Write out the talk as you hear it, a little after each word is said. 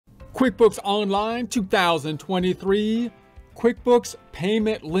QuickBooks Online 2023 QuickBooks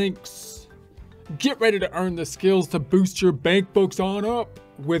Payment Links. Get ready to earn the skills to boost your bank books on up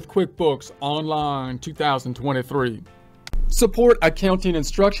with QuickBooks Online 2023. Support accounting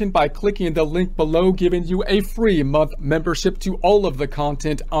instruction by clicking the link below, giving you a free month membership to all of the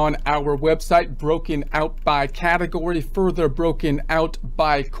content on our website, broken out by category, further broken out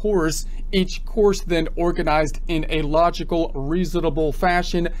by course. Each course then organized in a logical, reasonable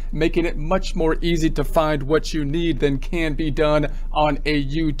fashion, making it much more easy to find what you need than can be done on a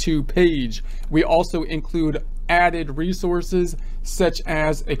YouTube page. We also include added resources such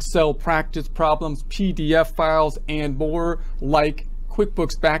as Excel practice problems, PDF files, and more, like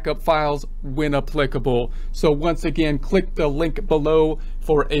QuickBooks backup files when applicable. So once again, click the link below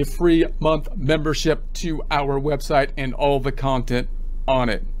for a free month membership to our website and all the content on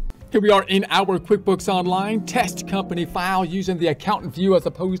it. Here we are in our QuickBooks Online test company file using the accountant view as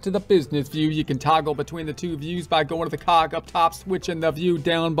opposed to the business view. You can toggle between the two views by going to the cog up top, switching the view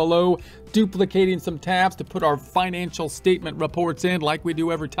down below, duplicating some tabs to put our financial statement reports in like we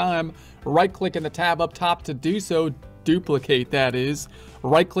do every time. Right-clicking the tab up top to do so, duplicate that is.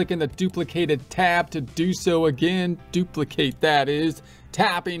 Right-clicking the duplicated tab to do so again, duplicate that is.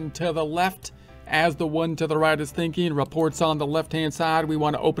 Tapping to the left as the one to the right is thinking. Reports on the left hand side. We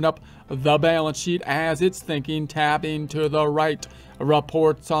want to open up the balance sheet as it's thinking. Tabbing to the right.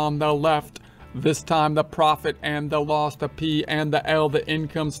 Reports on the left. This time the profit and the loss, the P and the L, the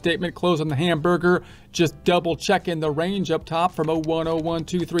income statement. Closing the hamburger. Just double checking the range up top from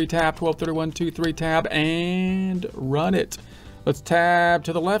 010123 tab, 123123 tab, and run it. Let's tab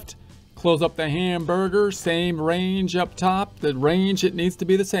to the left. Close up the hamburger, same range up top. The range, it needs to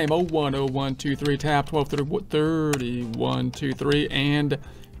be the same. 010123 tab, 123123, and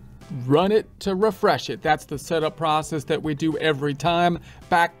run it to refresh it. That's the setup process that we do every time.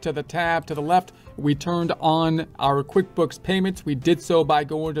 Back to the tab to the left. We turned on our QuickBooks payments. We did so by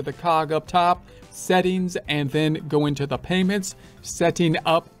going to the cog up top, settings, and then go into the payments, setting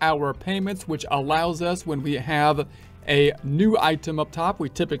up our payments, which allows us, when we have a new item up top, we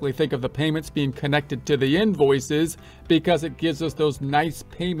typically think of the payments being connected to the invoices because it gives us those nice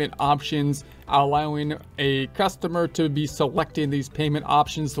payment options, allowing a customer to be selecting these payment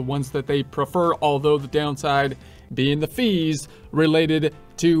options, the ones that they prefer, although the downside being the fees related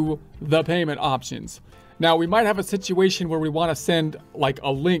to the payment options. Now, we might have a situation where we want to send like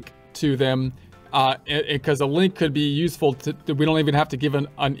a link to them, because a link could be useful we don't even have to give an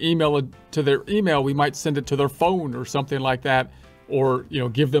email to their email. We might send it to their phone or something like that, or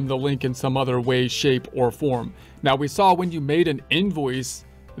give them the link in some other way, shape, or form. Now, we saw when you made an invoice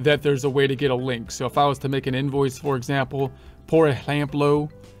that there's a way to get a link. So if I was to make an invoice, for example, por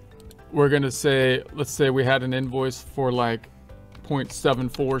ejemplo, we're going to say, let's say we had an invoice for like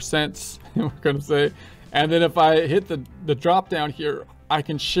 0.74 cents, we're going to say, and then if I hit the drop down here, I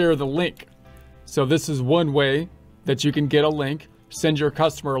can share the link. So this is one way that you can get a link, send your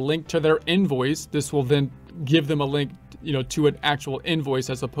customer a link to their invoice. This will then give them a link, to an actual invoice,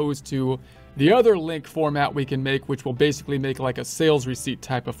 as opposed to the other link format we can make, which will basically make like a sales receipt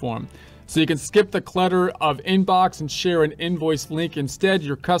type of form. So you can skip the clutter of inbox and share an invoice link. Instead,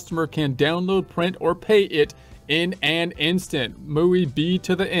 your customer can download, print, or pay it in an instant. Muy B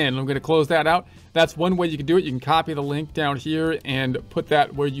to the N. I'm going to close that out. That's one way you can do it. You can copy the link down here and put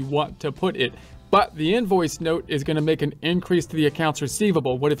that where you want to put it. But the invoice note is going to make an increase to the accounts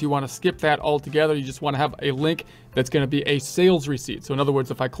receivable. What if you want to skip that altogether? You just want to have a link that's going to be a sales receipt. So in other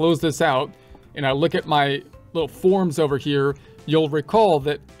words, if I close this out and I look at my little forms over here, you'll recall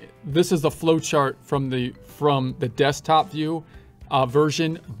that this is a flow chart from the desktop view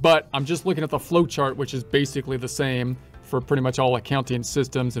version, but I'm just looking at the flow chart, which is basically the same for pretty much all accounting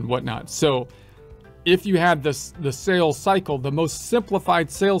systems and whatnot. So if you had the sales cycle, the most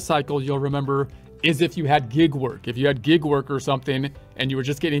simplified sales cycle you'll remember is if you had gig work. If you had gig work or something and you were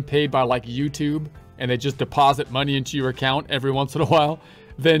just getting paid by like YouTube and they just deposit money into your account every once in a while,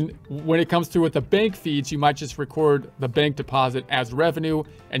 then when it comes through with the bank feeds, you might just record the bank deposit as revenue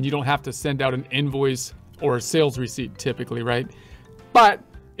and you don't have to send out an invoice or a sales receipt typically, right? But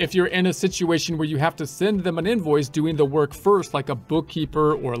if you're in a situation where you have to send them an invoice doing the work first, like a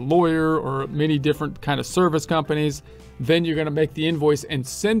bookkeeper or a lawyer or many different kind of service companies, then you're going to make the invoice and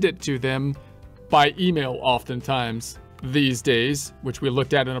send it to them by email oftentimes these days, which we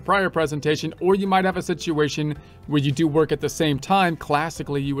looked at in a prior presentation. Or you might have a situation where you do work at the same time.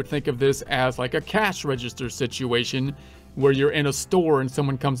 Classically, you would think of this as like a cash register situation where you're in a store and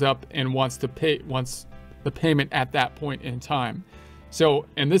someone comes up and wants the payment at that point in time. So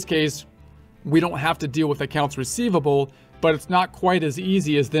in this case, we don't have to deal with accounts receivable but it's not quite as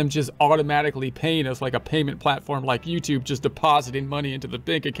easy as them just automatically paying us like a payment platform like YouTube, just depositing money into the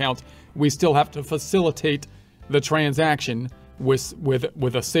bank account. We still have to facilitate the transaction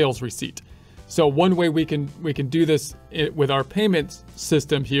with a sales receipt. So one way we can do this with our payment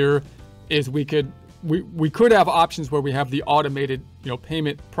system here is we could have options where we have the automated,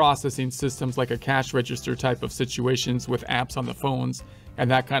 payment processing systems like a cash register type of situations with apps on the phones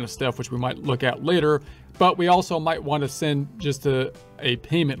and that kind of stuff, which we might look at later. But we also might want to send just a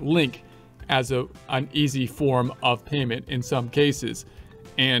payment link as an easy form of payment in some cases.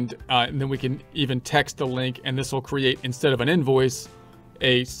 And then we can even text the link, and this will create, instead of an invoice,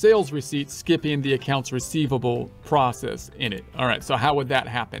 a sales receipt, skipping the accounts receivable process in it. All right, so how would that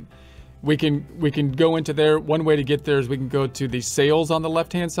happen? We can go into there. One way to get there is we can go to the sales on the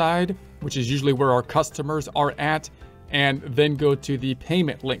left-hand side, which is usually where our customers are at, and then go to the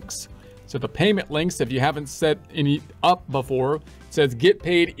payment links. So the payment links, if you haven't set any up before, says get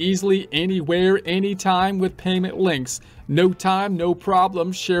paid easily, anywhere, anytime with payment links. No time, no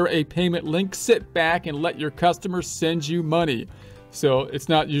problem. Share a payment link. Sit back and let your customers send you money. So it's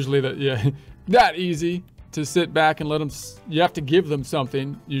not usually that easy to sit back and let them. You have to give them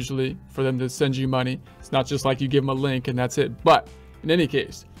something usually for them to send you money. It's not just like you give them a link and that's it. But in any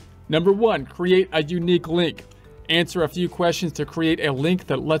case, number one, create a unique link. Answer a few questions to create a link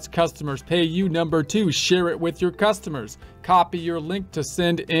that lets customers pay you. Number two, share it with your customers. Copy your link to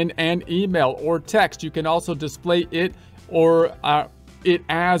send in an email or text. You can also display it or it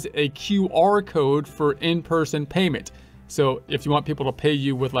as a QR code for in-person payment. So if you want people to pay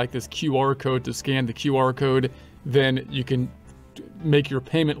you with like this QR code to scan the QR code, then you can make your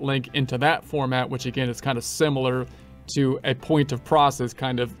payment link into that format, which again is kind of similar to a point of process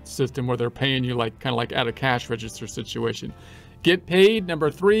kind of system where they're paying you kind of like at a cash register situation. Get paid. Number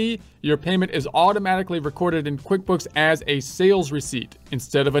three, your payment is automatically recorded in QuickBooks as a sales receipt.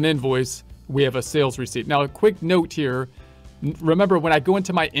 Instead of an invoice, we have a sales receipt. Now, a quick note here. Remember, when I go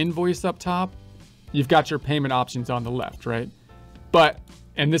into my invoice up top, you've got your payment options on the left, right?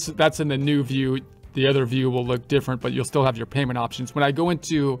 And that's in the new view. The other view will look different, but you'll still have your payment options. When I go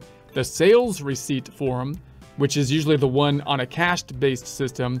into the sales receipt form, which is usually the one on a cash-based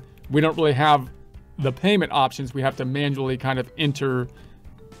system, we don't really have the payment options. We have to manually kind of enter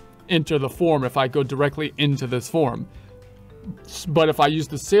the form if I go directly into this form. But if I use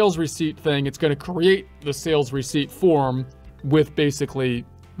the sales receipt thing, it's going to create the sales receipt form with basically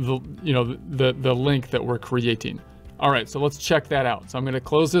the link that we're creating. All right, so let's check that out. So I'm going to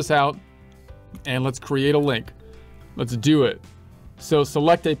close this out and let's create a link. Let's do it. So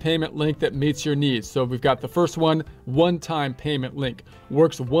select a payment link that meets your needs. So we've got the first one-time payment link.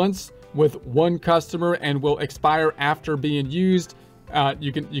 Works once with one customer and will expire after being used.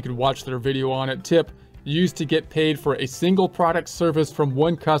 You can watch their video on it. Tip, used to get paid for a single product service from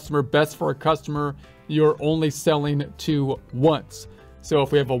one customer, best for a customer you're only selling to once. So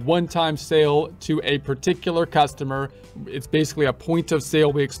if we have a one-time sale to a particular customer, it's basically a point of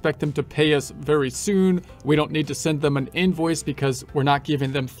sale. We expect them to pay us very soon. We don't need to send them an invoice because we're not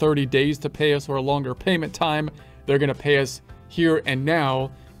giving them 30 days to pay us or a longer payment time. They're going to pay us here and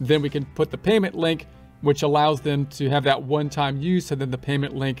now. Then we can put the payment link, which allows them to have that one-time use, and then the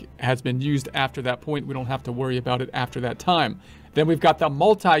payment link has been used after that point. We don't have to worry about it after that time. Then we've got the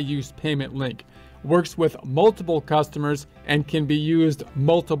multi-use payment link. Works with multiple customers and can be used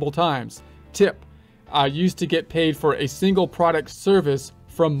multiple times. Tip, used to get paid for a single product service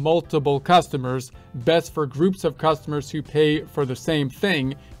from multiple customers, best for groups of customers who pay for the same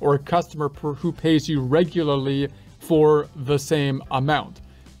thing or a customer who pays you regularly for the same amount.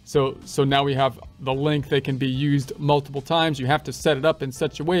 So now we have the link that can be used multiple times. You have to set it up in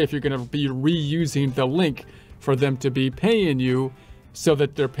such a way if you're going to be reusing the link for them to be paying you, so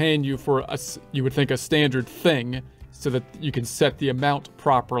that they're paying you for you would think a standard thing, so that you can set the amount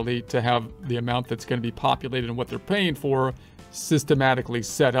properly to have the amount that's going to be populated and what they're paying for systematically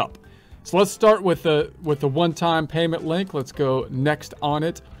set up. So let's start with the one-time payment link. Let's go next on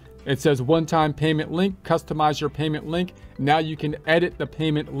it. It says one-time payment link, customize your payment link. Now you can edit the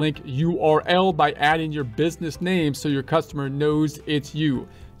payment link URL by adding your business name so your customer knows it's you.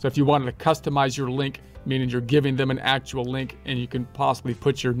 So if you wanted to customize your link, meaning you're giving them an actual link, and you can possibly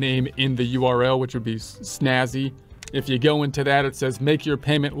put your name in the URL, which would be snazzy. If you go into that, it says make your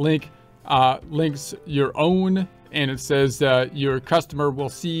payment link links your own, and it says your customer will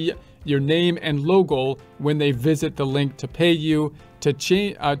see your name and logo when they visit the link to pay you. To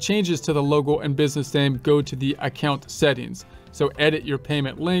changes to the logo and business name, go to the account settings. So edit your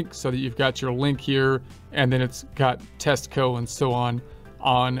payment link so that you've got your link here, and then it's got Testco and so on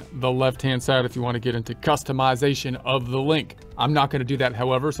on the left-hand side if you want to get into customization of the link. I'm not going to do that,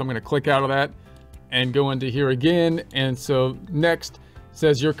 however, so I'm going to click out of that and go into here again. And so next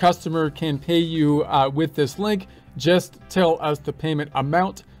says your customer can pay you with this link. Just tell us the payment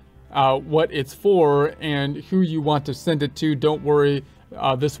amount, what it's for, and who you want to send it to. Don't worry,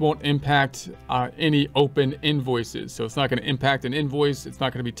 this won't impact any open invoices. So it's not going to impact an invoice. It's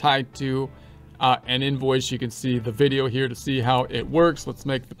not going to be tied to an invoice. You can see the video here to see how it works. Let's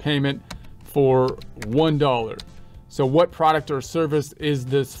make the payment for $1. So what product or service is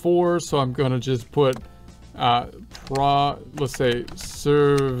this for? So I'm going to just put let's say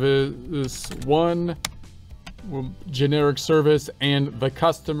service 1, generic service, and the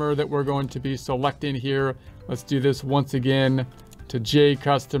customer that we're going to be selecting here. Let's do this once again to J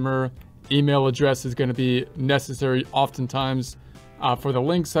customer. Email address is going to be necessary oftentimes for the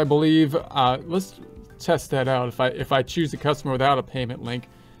links, I believe. Let's test that out. If I choose a customer without a payment link,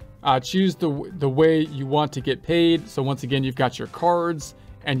 choose the way you want to get paid. So once again, you've got your cards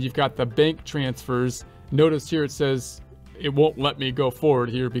and you've got the bank transfers. Notice here it says it won't let me go forward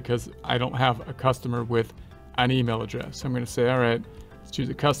here because I don't have a customer with an email address. So I'm going to say, all right, let's choose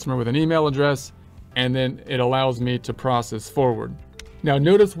a customer with an email address, and then it allows me to process forward. Now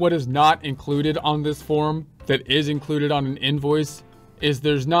notice what is not included on this form that is included on an invoice is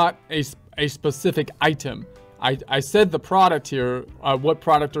there's not a specific item. I said the product here, what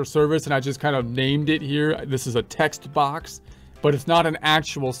product or service, and I just kind of named it here. This is a text box, but it's not an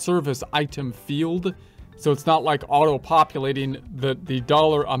actual service item field. So it's not like auto-populating the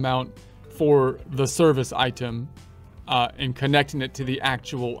dollar amount for the service item and connecting it to the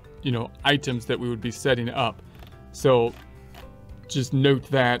actual, items that we would be setting up. So just note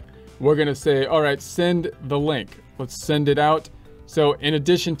that. We're going to say, all right, send the link. Let's send it out. So in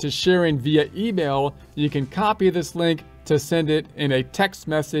addition to sharing via email, you can copy this link to send it in a text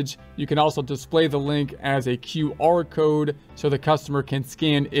message. You can also display the link as a QR code so the customer can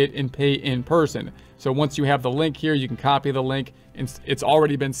scan it and pay in person. So once you have the link here, you can copy the link and it's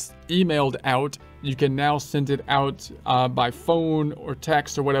already been emailed out. You can now send it out by phone or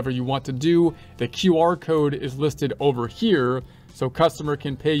text or whatever you want to do. The QR code is listed over here. So customer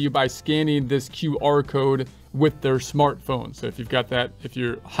can pay you by scanning this QR code with their smartphone. So if you've got that, if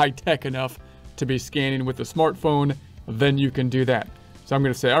you're high tech enough to be scanning with a smartphone, then you can do that. So I'm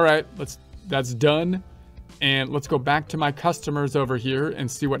going to say, all right, that's done. And let's go back to my customers over here and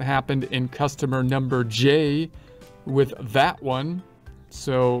see what happened in customer number J with that one.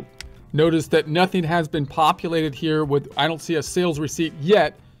 So notice that nothing has been populated here with, I don't see a sales receipt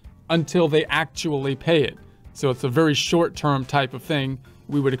yet until they actually pay it. So it's a very short-term type of thing.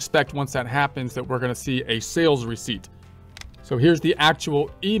 We would expect once that happens that we're going to see a sales receipt. So here's the actual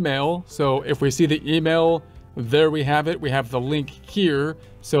email. So if we see the email, there we have it. We have the link here.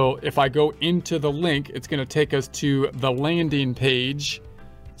 So if I go into the link, it's going to take us to the landing page.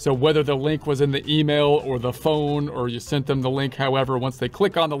 So whether the link was in the email or the phone or you sent them the link, however, once they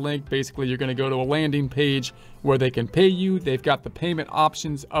click on the link, basically you're going to go to a landing page where they can pay you. They've got the payment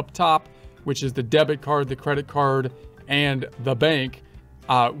options up top, which is the debit card, the credit card, and the bank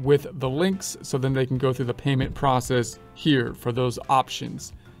with the links. So then they can go through the payment process here for those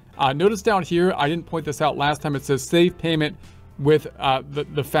options. Notice down here, I didn't point this out last time, it says save payment with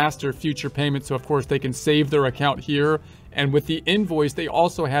the faster future payment. So of course they can save their account here. And with the invoice, they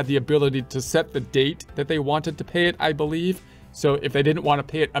also had the ability to set the date that they wanted to pay it, I believe. So if they didn't want to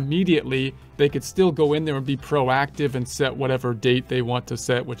pay it immediately, they could still go in there and be proactive and set whatever date they want to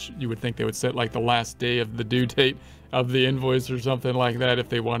set, which you would think they would set like the last day of the due date of the invoice or something like that if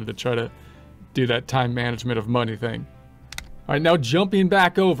they wanted to try to do that time management of money thing. All right, now jumping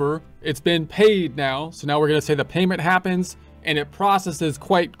back over, it's been paid now. So now we're going to say the payment happens and it processes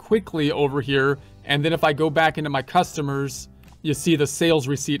quite quickly over here. And then if I go back into my customers, you see the sales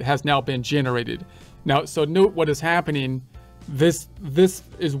receipt has now been generated. Now, so note what is happening. This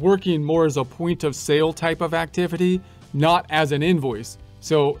is working more as a point of sale type of activity, not as an invoice.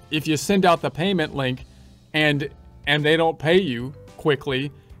 So if you send out the payment link and they don't pay you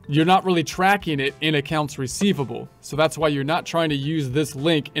quickly, you're not really tracking it in accounts receivable. So that's why you're not trying to use this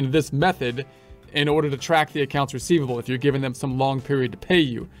link in this method in order to track the accounts receivable. If you're giving them some long period to pay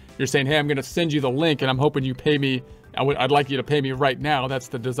you, you're saying, hey, I'm going to send you the link and I'm hoping you pay me. I'd like you to pay me right now. That's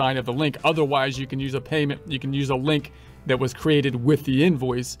the design of the link. Otherwise, you can use a payment. You can use a link that was created with the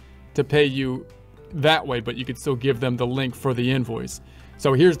invoice to pay you that way, but you could still give them the link for the invoice.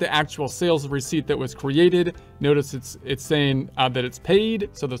 So here's the actual sales receipt that was created. Notice it's saying that it's paid.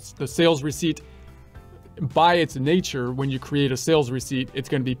 So the sales receipt, by its nature, when you create a sales receipt, it's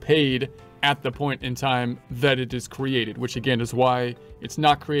going to be paid at the point in time that it is created, which again is why it's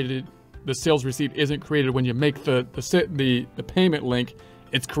not created. The sales receipt isn't created when you make the payment link.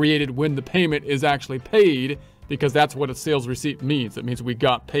 It's created when the payment is actually paid, because that's what a sales receipt means. It means we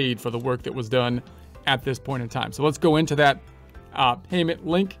got paid for the work that was done at this point in time. So let's go into that payment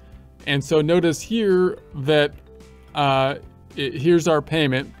link. And so notice here that here's our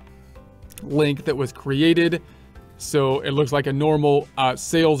payment link that was created. So it looks like a normal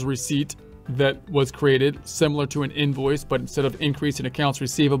sales receipt that was created, similar to an invoice, but instead of increase in accounts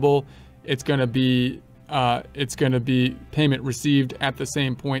receivable, it's going to be payment received at the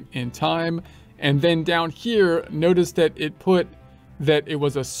same point in time. And then down here, notice that it put that it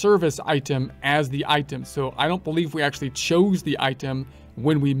was a service item as the item. So I don't believe we actually chose the item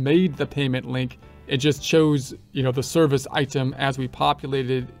when we made the payment link. It just chose, the service item as we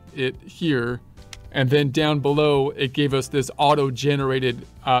populated it here. And then down below, it gave us this auto-generated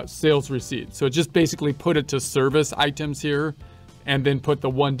sales receipt. So it just basically put it to service items here, and then put the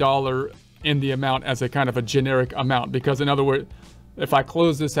 $1 in the amount as a kind of a generic amount. Because in other words, if I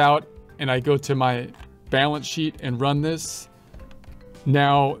close this out and I go to my balance sheet and run this,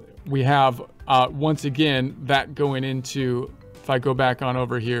 now we have, once again, that going into, if I go back on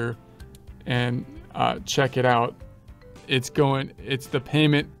over here and check it out, the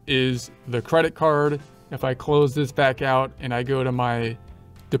payment is the credit card. If I close this back out and I go to my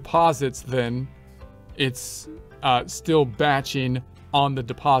deposits, then it's still batching on the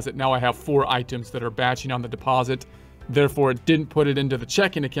deposit. Now I have 4 items that are batching on the deposit. Therefore, it didn't put it into the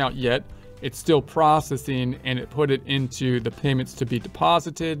checking account yet. It's still processing, and it put it into the payments to be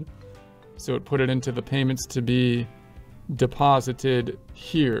deposited. So it put it into the payments to be deposited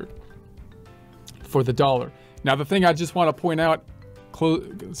here for the $1. Now, the thing I just want to point out, I'm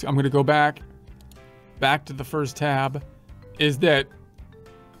going to go back to the first tab, is that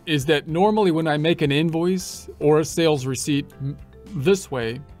normally when I make an invoice or a sales receipt this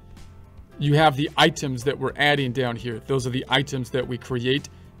way, you have the items that we're adding down here. Those are the items that we create.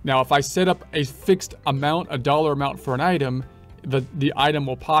 Now, if I set up a fixed amount, a dollar amount for an item, the item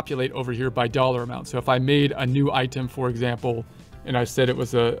will populate over here by dollar amount. So if I made a new item, for example, and I said it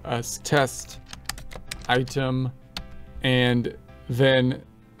was a test item, and then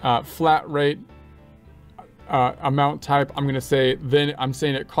flat rate amount type, I'm going to say, then I'm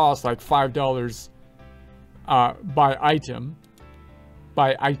saying it costs like $5 by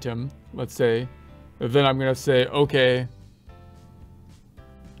item, let's say. Then I'm going to say, okay,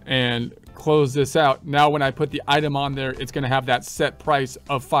 and close this out. Now, when I put the item on there, it's going to have that set price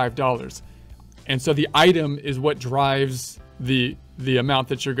of $5. And so the item is what drives the amount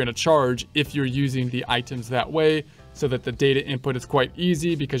that you're going to charge if you're using the items that way, so that the data input is quite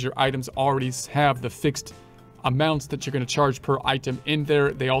easy because your items already have the fixed amounts that you're going to charge per item in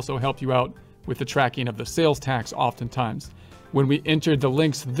there. They also help you out with the tracking of the sales tax oftentimes. When we entered the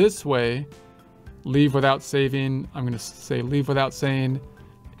links this way, leave without saving, I'm going to say leave without saying,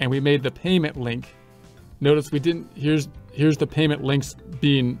 and we made the payment link. Notice we didn't, here's the payment links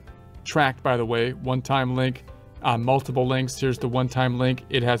being tracked, by the way. One-time link, multiple links. Here's the one-time link.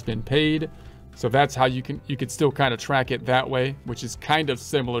 It has been paid. So that's how you could still kind of track it that way, which is kind of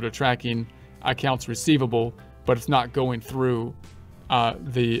similar to tracking accounts receivable, but it's not going through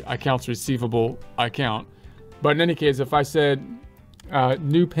the accounts receivable account. But in any case, if I said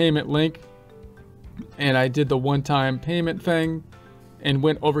new payment link, and I did the one-time payment thing and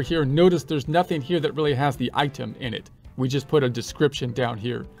went over here, notice there's nothing here that really has the item in it. We just put a description down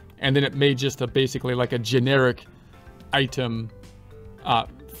here, and then it made just basically like a generic item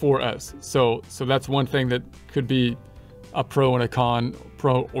for us. So that's one thing that could be a pro and a con,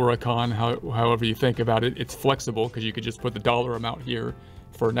 however you think about it. It's flexible because you could just put the dollar amount here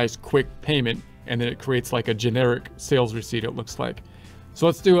for a nice quick payment, and then it creates like a generic sales receipt, it looks like. So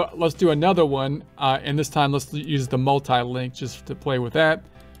let's do another one, and this time let's use the multi-link just to play with that.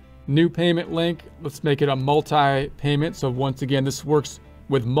 New payment link, let's make it a multi-payment. So once again, this works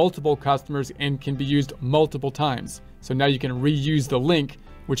with multiple customers and can be used multiple times. So now you can reuse the link,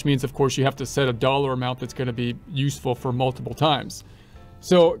 which means of course you have to set a dollar amount that's going to be useful for multiple times.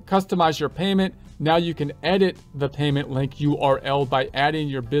 So customize your payment. Now you can edit the payment link URL by adding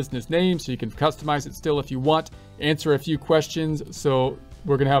your business name, so you can customize it still if you want. Answer a few questions. So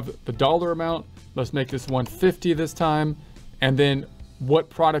we're going to have the dollar amount. Let's make this $150 this time. And then what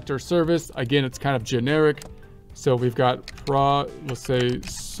product or service? Again, it's kind of generic. So we've got let's say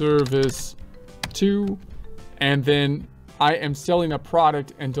service 2. And then I am selling a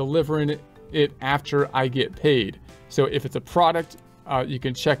product and delivering it after I get paid. So if it's a product, you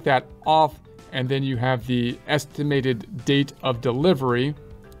can check that off. And then you have the estimated date of delivery.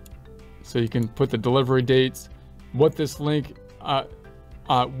 So you can put the delivery dates, want this link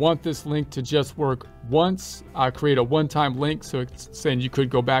to just work once, create a one-time link. So it's saying you could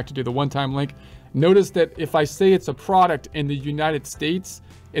go back to do the one-time link. Notice that if I say it's a product in the United States,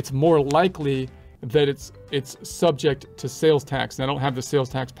 it's more likely that it's subject to sales tax. And I don't have the sales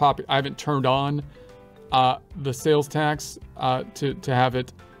tax I haven't turned on the sales tax to have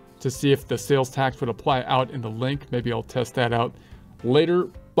it, to see if the sales tax would apply out in the link. Maybe I'll test that out later,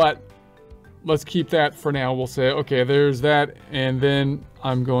 but let's keep that for now. We'll say, okay, there's that. And then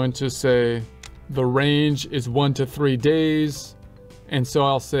I'm going to say the range is 1 to 3 days. And so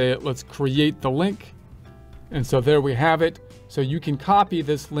I'll say, let's create the link. And so there we have it. So you can copy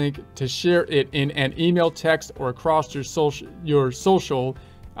this link to share it in an email, text, or across your social.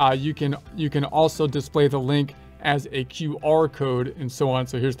 You can also display the link as a QR code and so on.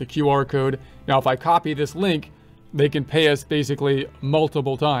 So here's the QR code. Now, if I copy this link, they can pay us basically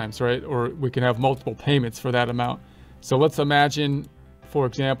multiple times, right? Or we can have multiple payments for that amount. So let's imagine, for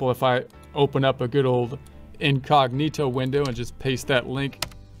example, if I open up a good old incognito window and just paste that link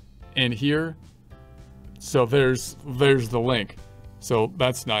in here. So there's the link. So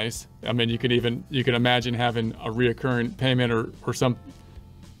that's nice. I mean, you can imagine having a reoccurring payment or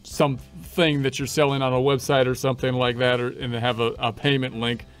something that you're selling on a website or something like that, and have a payment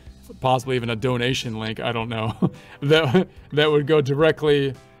link, possibly even a donation link. I don't know. that would go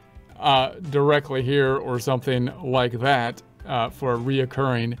directly here or something like that for a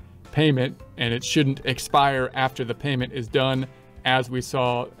reoccurring payment, and it shouldn't expire after the payment is done, as we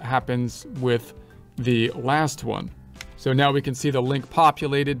saw happens with the last one. So now we can see the link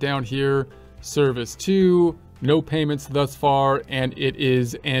populated down here, service 2, no payments thus far, and it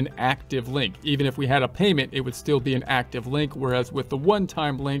is an active link. Even if we had a payment, it would still be an active link, whereas with the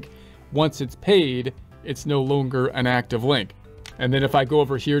one-time link, once it's paid, it's no longer an active link. And then if I go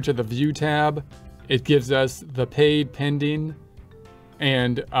over here to the View tab, it gives us the paid, pending,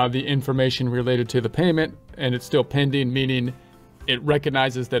 and the information related to the payment, and it's still pending, meaning it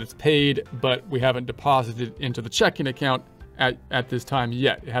recognizes that it's paid, but we haven't deposited into the checking account at this time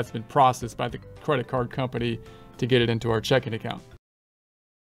yet. It hasn't been processed by the credit card company to get it into our checking account.